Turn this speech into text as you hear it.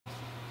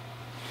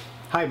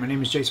Hi, my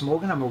name is Jason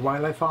Morgan. I'm a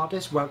wildlife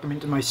artist. Welcome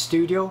into my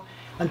studio.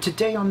 And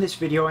today on this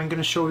video I'm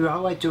going to show you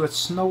how I do a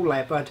snow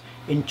leopard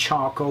in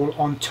charcoal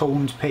on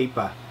toned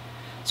paper.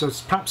 So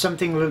it's perhaps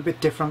something a little bit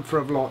different for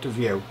a lot of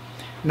you.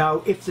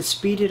 Now, if the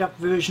speeded up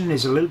version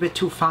is a little bit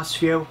too fast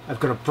for you,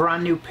 I've got a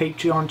brand new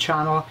Patreon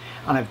channel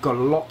and I've got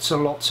lots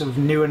of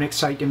new and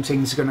exciting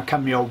things going to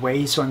come your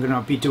way. So I'm going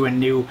to be doing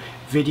new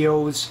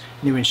videos,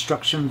 new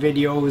instruction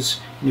videos,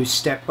 new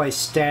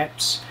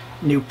step-by-steps,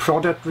 new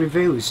product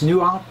reviews,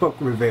 new art book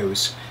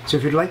reviews. So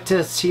if you'd like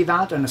to see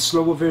that and a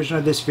slower version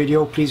of this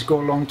video, please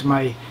go along to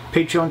my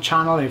Patreon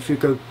channel. If you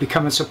could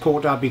become a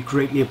supporter, I'd be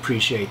greatly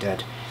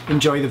appreciated.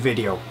 Enjoy the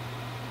video.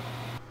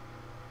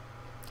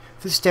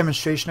 For this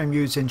demonstration I'm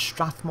using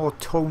Strathmore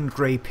toned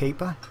grey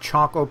paper,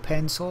 charcoal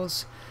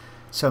pencils,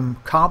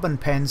 some carbon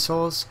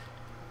pencils,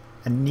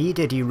 a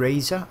kneaded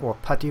eraser or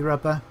putty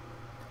rubber,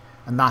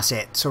 and that's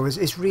it. So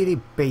it's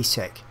really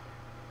basic.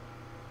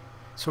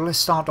 So let's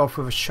start off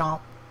with a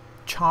sharp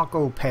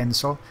charcoal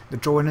pencil. The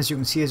drawing, as you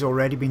can see, has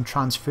already been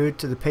transferred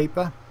to the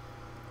paper.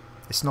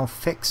 It's not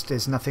fixed,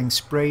 there's nothing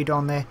sprayed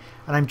on there,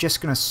 and I'm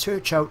just going to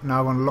search out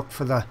now and look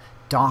for the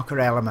darker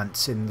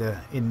elements in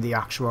the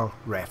actual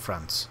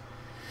reference.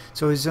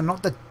 So these are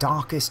not the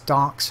darkest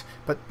darks,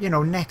 but you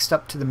know, next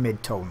up to the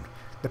mid-tone.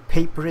 The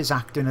paper is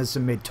acting as the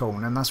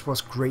mid-tone, and that's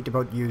what's great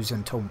about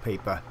using tone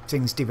paper.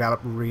 Things develop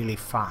really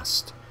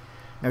fast.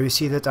 Now you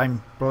see that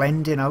I'm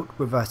blending out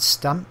with a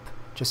stump,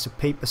 just a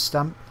paper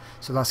stump.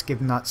 So that's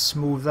giving that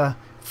smoother,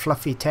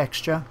 fluffy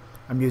texture.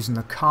 I'm using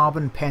the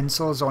carbon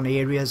pencils on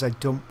areas I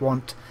don't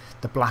want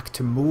the black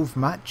to move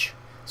much.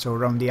 So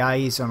around the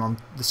eyes and on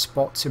the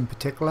spots in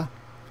particular.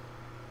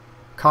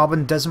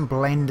 Carbon doesn't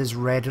blend as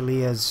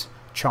readily as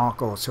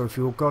charcoal. So if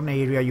you've got an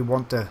area you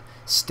want to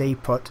stay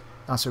put,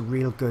 that's a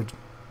real good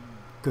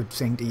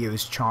thing to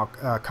use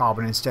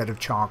carbon instead of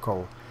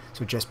charcoal.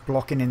 So just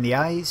blocking in the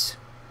eyes,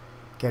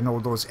 getting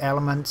all those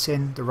elements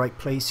in the right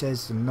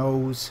places, the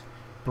nose,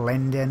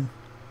 blending.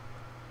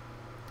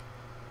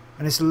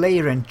 And it's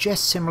layering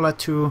just similar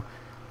to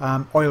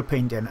oil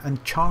painting,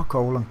 and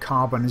charcoal and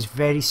carbon is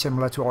very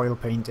similar to oil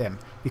painting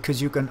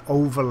because you can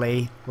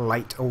overlay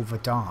light over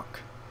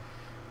dark.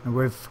 And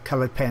with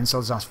coloured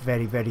pencils that's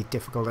very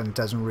difficult and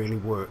doesn't really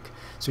work.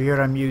 So here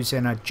I'm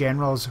using a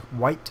General's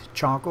white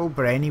charcoal,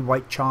 but any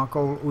white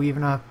charcoal or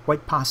even a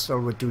white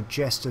pastel would do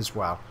just as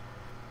well.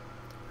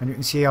 And you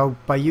can see how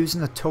by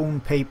using the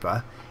tone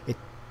paper it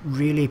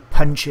really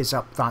punches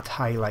up that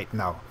highlight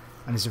now.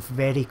 And it's a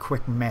very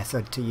quick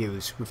method to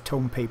use with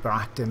tone paper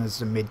acting as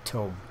the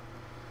mid-tone.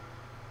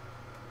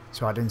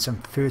 So adding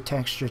some fur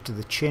texture to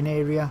the chin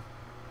area,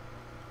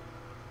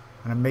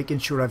 and I'm making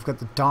sure I've got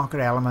the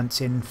darker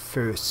elements in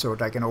first so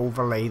that I can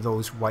overlay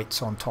those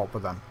whites on top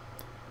of them.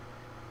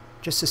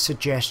 Just a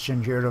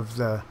suggestion here of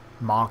the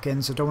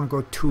markings, I don't want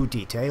to go too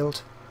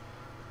detailed.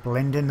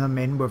 Blending them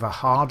in with a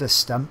harder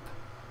stump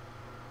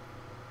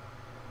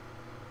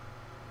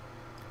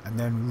and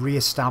then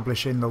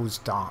re-establishing those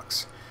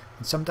darks.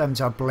 And sometimes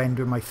I blend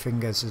with my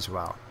fingers as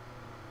well.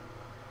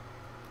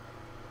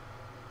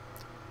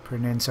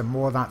 Putting in some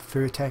more of that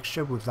fur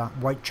texture with that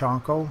white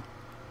charcoal.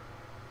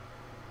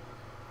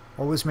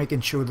 Always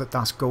making sure that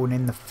that's going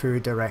in the fur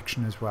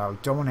direction as well.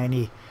 Don't want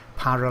any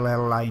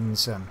parallel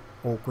lines and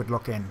awkward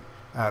looking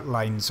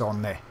lines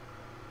on there.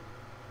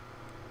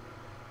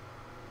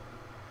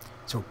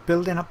 So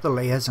building up the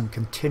layers and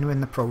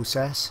continuing the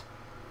process.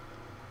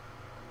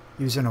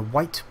 Using a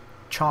white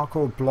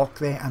charcoal block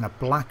there and a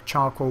black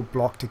charcoal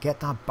block to get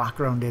that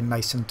background in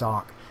nice and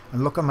dark,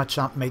 and look how much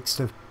that makes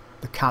the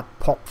cat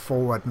pop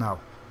forward now.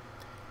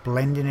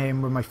 Blending it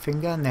in with my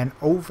finger and then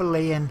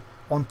overlaying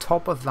on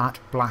top of that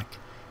black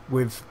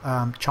with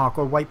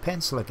charcoal white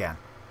pencil again.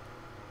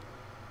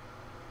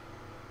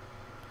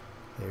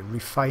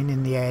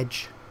 Refining the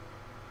edge,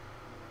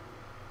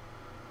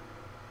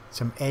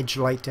 some edge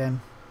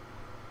lighting.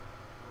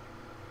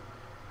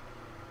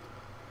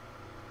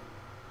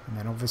 And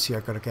then obviously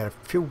I've got to get a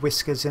few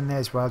whiskers in there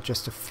as well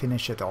just to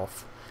finish it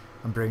off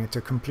and bring it to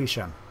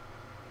completion.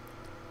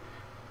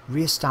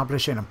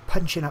 Re-establishing and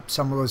punching up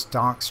some of those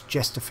darks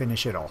just to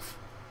finish it off.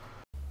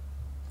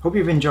 Hope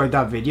you've enjoyed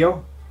that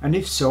video, and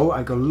if so,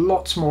 I've got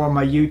lots more on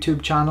my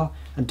YouTube channel,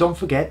 and don't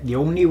forget the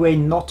only way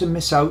not to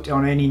miss out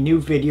on any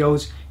new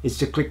videos is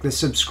to click the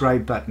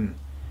subscribe button.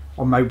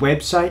 On my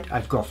website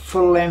I've got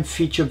full-length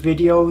feature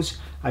videos,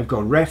 I've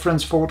got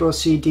reference photo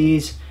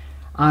CDs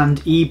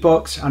and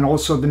ebooks, and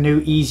also the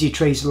new Easy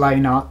Trace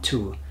line art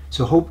tool.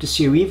 So hope to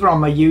see you either on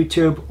my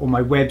YouTube or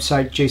my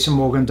website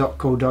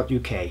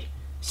jasonmorgan.co.uk.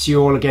 See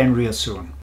you all again real soon.